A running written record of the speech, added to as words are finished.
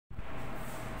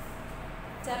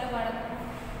ચાલો બાળકો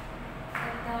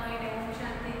બધાને ઓમ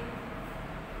શાંતિ.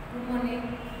 Good morning.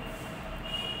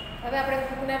 હવે આપણે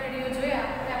બુકના વિડીયો જોયા.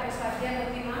 હવે આપણે સ્વાધ્યાય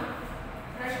પોથીમાં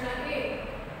પ્રશ્ન 1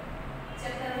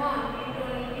 ચેપ્ટર 1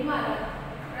 ઇન્ટ્રોની ઇમારત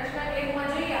પ્રશ્ન 1 માં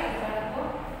જોઈએ આપણે બાળકો.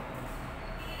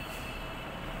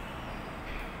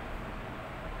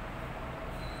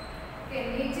 કે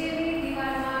નીચેની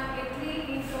દીવાલમાં કેટલી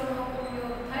ઈંટોનો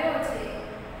ઉપયોગ થયો છે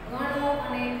ગણો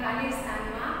અને ખાલી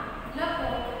સ્થાનમાં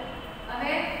લખો.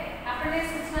 હવે આપણને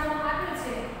સૂચનામાં આપ્યું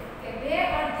છે કે 2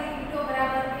 અડધી ઈંટો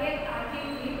બરાબર 1 આખી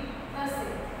ઈંટ થશે.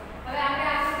 હવે આપણે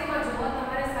આકૃતિમાં જુઓ,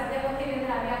 તમારે સ્વાધ્યાય પોથીની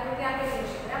અંદર આવી આકૃતિ આપેલી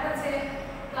છે, બરાબર છે?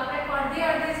 તો આપણે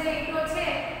અડધી જે ઈંટો છે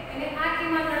એને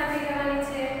આખીમાં ગણતરી કરવાની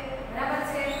છે, બરાબર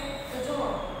છે? તો જુઓ,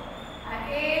 આ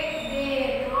 1 2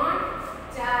 3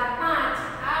 4 5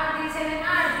 આ અડધી છે ને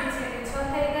આ અડધી છે એટલે 6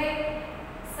 થઈ ગઈ.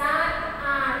 7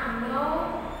 8 9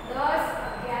 10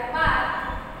 11 12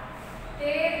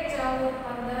 13 14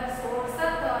 15 16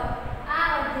 17 આ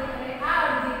અડધી અને આ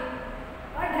અડધી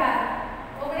 18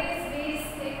 19 20 21 22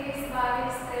 23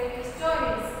 24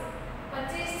 25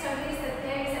 26 27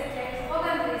 28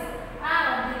 29 આ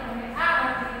અડધી અને આ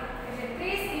અડધી એટલે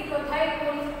 30 ઈંટો થઈ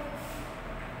કુલ,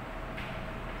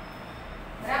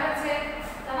 બરાબર છે?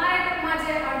 તમારે ટૂંકમાં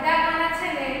જે અડધા ખાના છે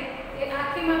ને એ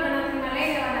આખીમાં ગણતરીમાં લઈ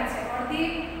લેવાના છે. અડધી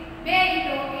 2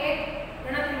 ઈંટો એક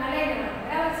ગણતરીમાં લઈ લેવાની,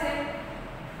 બરાબર છે?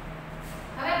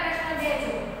 હવે પ્રશ્ન 2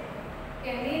 જુઓ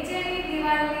કે નીચેની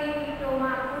દિવાલની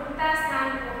ઈંટોમાં ખૂટતા સ્થાન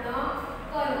પૂર્ણ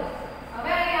કરો.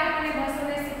 હવે અહીં આપણને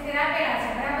 270 આપેલા છે,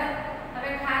 બરાબર? હવે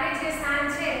ખાલી જે સ્થાન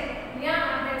છે ત્યાં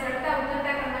આપણે ચડતા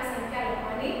ઉતરતા ક્રમમાં સંખ્યા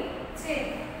લખવાની છે.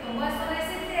 તો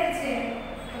 270 છે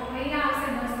તો અહીંયા આવશે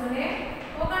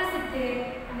 269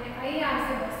 અને અહીંયા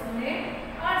આવશે 268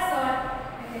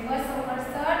 એટલે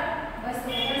 268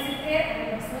 269 અને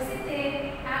 270.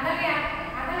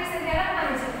 આગળની સંખ્યા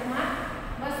લખવાની છે તેમાં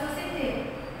 270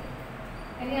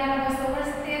 એની આગળ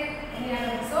 269 એની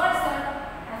આગળ 268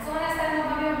 આ 100 ના સ્થાનમાં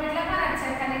ભાગ્ય આપણે લખવાના છે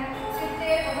ખાલી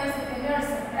 70 69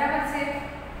 68, બરાબર છે?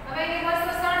 હવે અહીં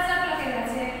 267 લખેલા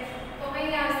છે તો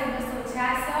અહીંયા આવશે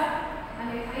 266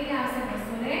 અને અહીંયા આવશે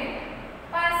 265.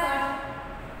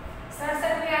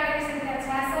 67 ની આગળની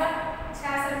સંખ્યા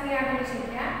 66 ની આગળની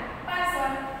સંખ્યા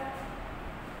 65.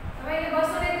 હવે અહીંયા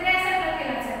 263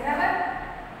 લખેલા છે, બરાબર?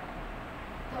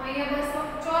 તો અહીંયા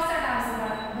 264 આવશે,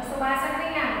 262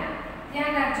 ની આગળ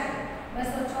ધ્યાન રાખજો.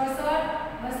 264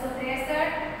 263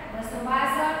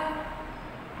 262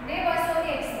 અને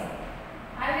 261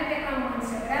 આવી રીતે ક્રમ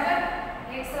બનશે, બરાબર?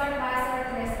 61 62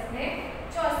 63 ને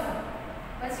 64.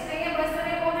 પછી અહીંયા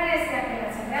 279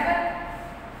 આપેલા છે, બરાબર?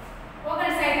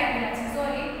 59 આપેલા છે,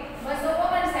 સોરી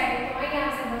 259 તો અહીંયા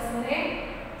આવશે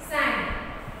 260.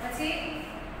 પછી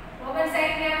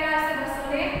 59 ની આગળ આવશે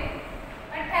 258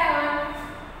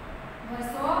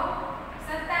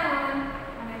 257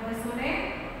 અને 256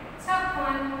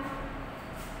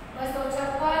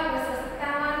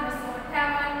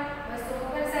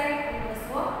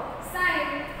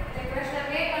 પ્રશ્ન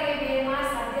 1 અને 2 માં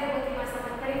સ્વાધ્યાય પોથીમાં સમજ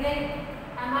પડી ગઈ.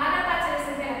 આ મારા પાછળ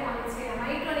સંખ્યા લખવાની છે,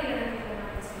 આમાં ઈંટોની ગણતરી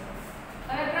કરવાની છે.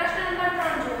 હવે પ્રશ્ન નંબર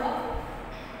 3 જુઓ.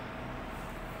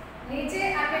 નીચે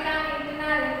આપેલા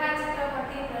ઈંટના રેખાચિત્ર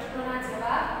પરથી પ્રશ્નોના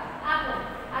જવાબ આપો.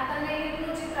 આ તમને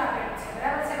ઈંટનું ચિત્ર આપેલું છે,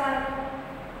 બરાબર છે બાળકો?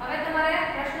 હવે તમારે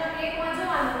પ્રશ્ન 1 માં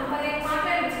જોવાનું, નંબર 1 માં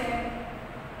આપેલું છે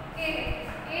કે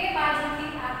એ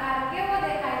બાજુથી આકાર કેવો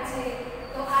દેખાય છે?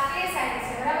 તો આ એ સાઈડ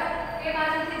છે, બરાબર? એ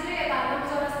બાજુથી જોઈએ તો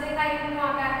લંબચોરસ દેખાય. ઈંટનો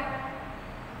આકાર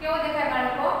કેવો દેખાય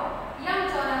બાળકો?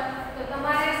 લંબચોરસ.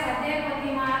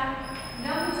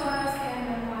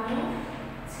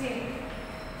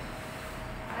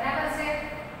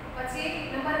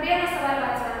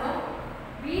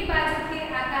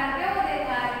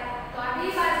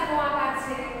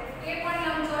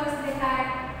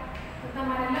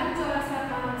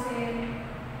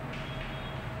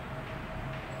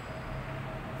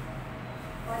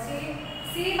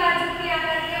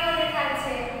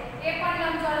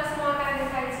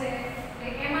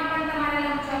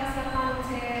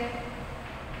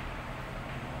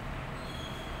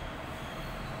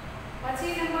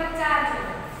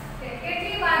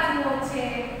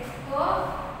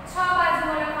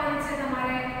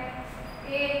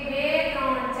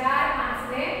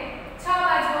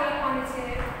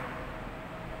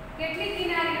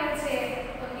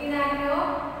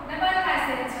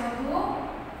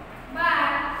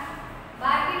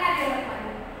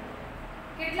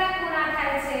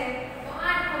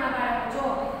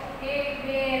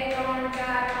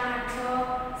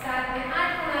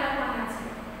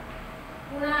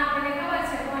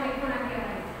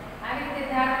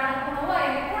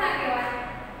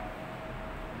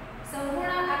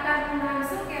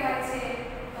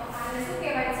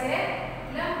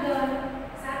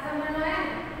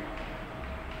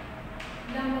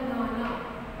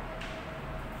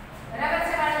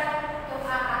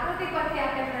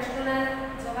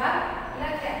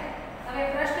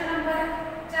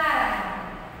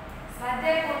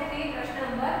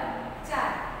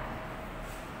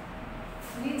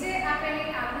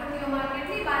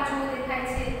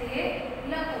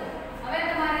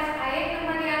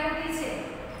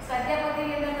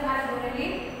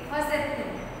 બનેલી હશે જ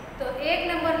નહીં. તો 1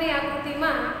 નંબરની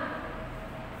આકૃતિમાં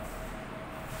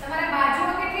તમારે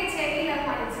બાજુઓ કેટલી છે એ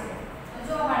લખવાની છે. તો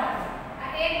જો બાળકો આ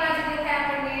એક બાજુ દેખાય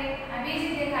આપણને, આ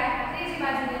બીજી દેખાય, આ ત્રીજી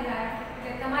બાજુ દેખાય,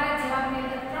 એટલે તમારા જવાબની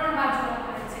અંદર 3 બાજુ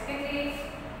લખવાની છે. કેટલી?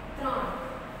 3.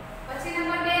 પછી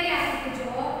નંબર 2 ની આકૃતિ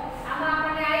જુઓ. આમાં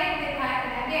આપણને આ 1 દેખાય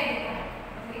અને આ 2 દેખાય,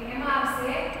 એટલે એમાં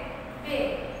આવશે 2.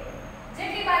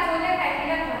 જેટલી બાજુ દેખાય એ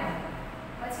લખવાની.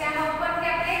 પછી આમાં ઉપરથી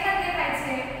આપણે 1 જ દેખાય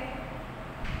છે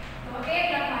તો 1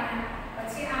 લખવાના.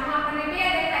 પછી આમાં આપણને 2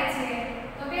 દેખાય છે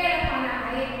તો 2 લખવાના.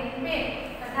 આ 1 ને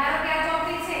 2. ધારો કે આ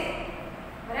ચોકડી છે,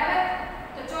 બરાબર?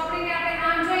 તો ચોકડીને આપણે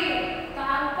આમ જોઈએ તો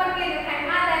આ ઉપર કે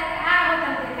દેખાય, આ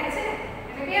હોતન દેખાય છે ને,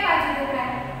 એટલે 2 બાજુ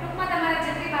દેખાય. ટૂંકમાં તમારે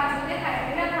જેટલી બાજુ દેખાય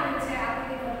એ લખવાનું છે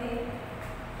આકૃતિ પરથી.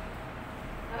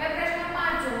 હવે પ્રશ્ન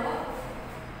 5 જુઓ.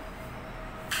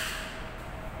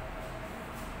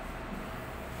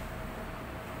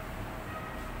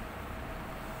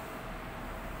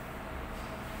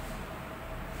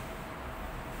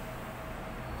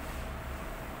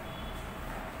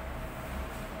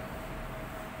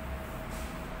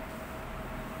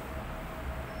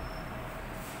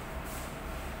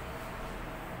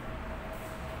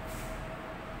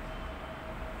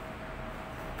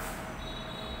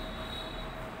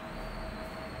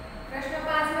 પ્રશ્ન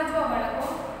 5 માં જુઓ બાળકો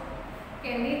કે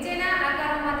નીચેના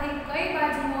આકારોમાંથી કઈ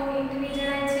બાજુઓ ઈંટની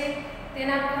જણાય છે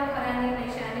તેના પર ખરાની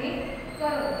નિશાની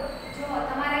કરો. જો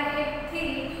તમારે 1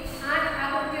 થી 8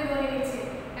 આકૃતિઓ દોરેલી છે.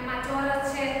 એમાં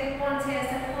ચોરસ છે, ત્રિકોણ છે,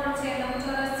 ષટકોણ છે,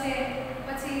 લંબચોરસ છે,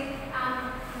 પછી આમ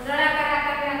નળાકાર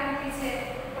આકારની આકૃતિ છે.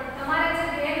 પણ તમારે જે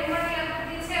 2 નંબરની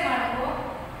આકૃતિ છે બાળકો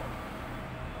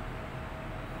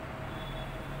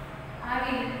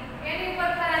આવી, એની ઉપર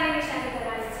ખરાની નિશાની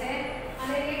કરવાની છે.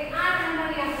 અને એક 8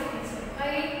 નંબરની આકૃતિ છે.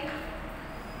 કઈ?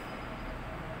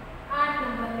 8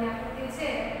 નંબરની આકૃતિ છે,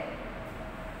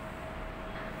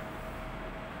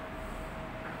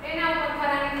 એના ઉપર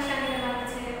ખરાની નિશાની કરવાની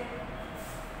છે.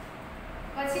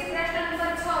 પછી પ્રશ્ન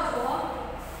નંબર 6 જુઓ.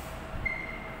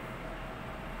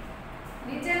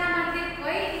 નીચેનામાંથી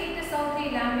કઈ ઈંટ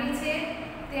સૌથી લાંબી છે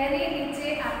તેની નીચે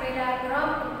આપેલા ક્રમ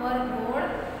ઉપર ગોળ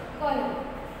કરો.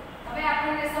 હવે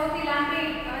આપણને સૌથી લાંબી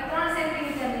 3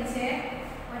 સેન્ટીમીટરની છે,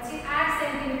 પછી 8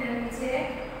 સેન્ટીમીટરની છે,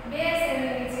 2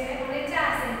 સેમીની છે અને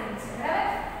 4 સેમીની છે, બરાબર?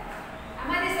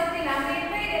 આમાંથી સૌથી લાંબી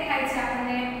કઈ દેખાય છે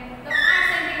આપણને? તો 8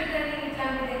 સેન્ટીમીટરની ઈંટ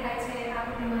લાંબી દેખાય છે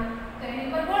આકૃતિમાં. તો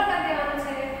એની પર ગોળ કરી દેવાનું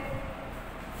છે.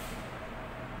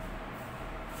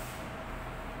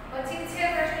 પછી છે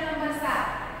પ્રશ્ન નંબર 7.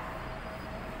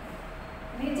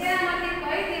 નીચેનામાંથી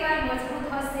કઈ દીવાલ મજબૂત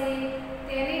હશે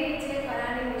તેની નીચે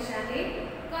કરાની નિશાની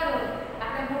કરો.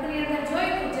 આપણે બુકની અંદર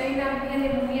જોયું જૈના અને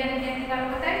ભૂમિયાની જે દીવાલ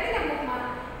બતાવી હતી ને બુકમાં,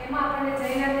 એમાં આપણને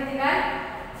જૈનાની દીવાલ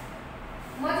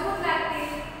મજબૂત લાગતી.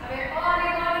 હવે અ અને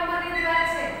ક નંબરની દીવાલ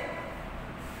છે,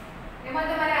 એમાં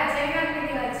તમારે આ જૈનાની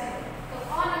દીવાલ છે તો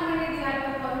અ નંબરની દીવાલ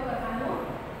પર ફોલો કરવાનું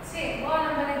છે. બ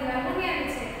નંબરની દીવાલ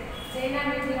ભૂમિયાની છે,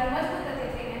 જૈનાની દીવાલ મજબૂત હતી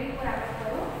એટલે એની પર આપણે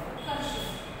ફોલો કરશું.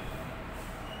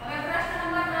 હવે પ્રશ્ન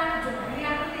નંબર 8 જુઓ. એની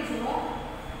આકૃતિ જુઓ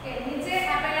કે નીચે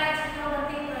આપેલા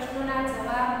ચિત્રોમાંથી પ્રશ્નોના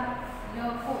જવાબ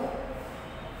લખો.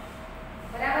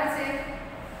 બરાબર છે?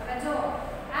 હવે જો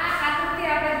આ આકૃતિ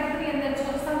આપણે બુકની અંદર જો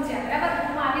સમજ્યા, બરાબર?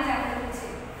 બુકમાં આવી જ આકૃતિ છે.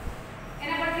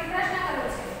 એના પરથી પ્રશ્ન કર્યો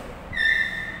છે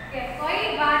કે કઈ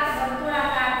વાત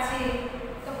વર્તુળાકાર છે.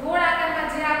 તો ગોળ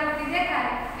આકારમાં જે આકૃતિ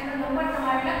દેખાય એનો નંબર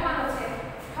તમારે લખવાનો છે.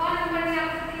 6 નંબરની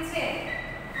આકૃતિ છે,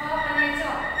 6 અને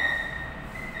 4.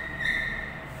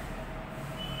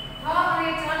 6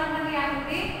 અને 4 નંબરની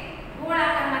આકૃતિ ગોળ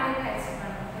આકારમાં દેખાય છે,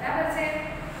 બરાબર છે?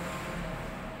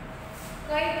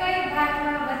 કઈ કઈ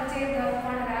ભાગમાં વચ્ચે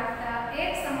દર્પણ રાખતા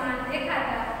એક સમાન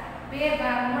દેખાતા 2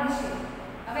 ભાગ મળશે.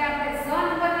 હવે આપણે જ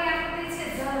નંબરની આકૃતિ છે,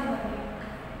 જ નંબરની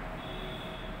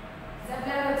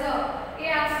જબલાનો જ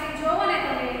એ આકૃતિ જોવો ને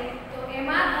તમે તો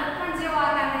એમાં દર્પણ જેવો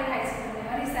આકાર દેખાય છે તમને,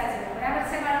 અરીસા જેવો, બરાબર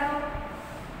છે બાળકો?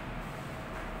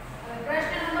 હવે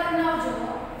પ્રશ્ન નંબર 9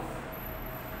 જુઓ.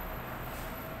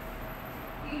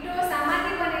 ઈંટો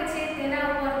શામાંથી બને છે તેના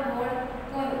ઉપર ગોળ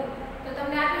કરો. તો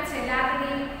તમને આપ્યું છે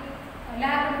લાકડી,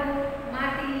 લાકડું,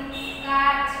 માટી,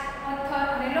 કાચ, પથ્થર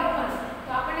અને લોખંડ. તો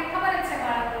આપણને ખબર જ છે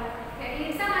બાળકો કે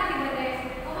ઈંટ શામાંથી બને?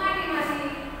 તો માટીમાંથી.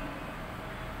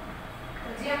 તો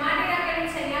જ્યાં માટી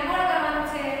રાખેલી છે ત્યાં ગોળ કરવાનું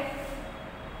છે.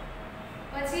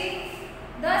 પછી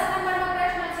 10 નંબરનો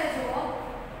પ્રશ્ન છે જુઓ.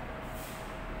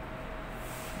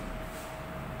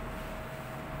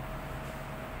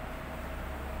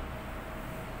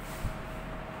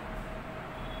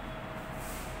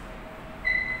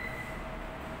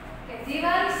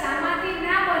 દીવાલ શામાંથી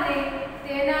ના બને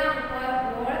તેના ઉપર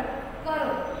ગોળ કરો.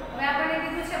 હવે આપણે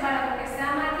કીધું છે બાળકો કે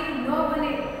શામાંથી ન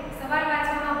બને. સવાલ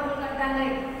વાંચવામાં ભૂલ કરતા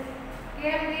નહીં.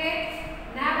 કેમ?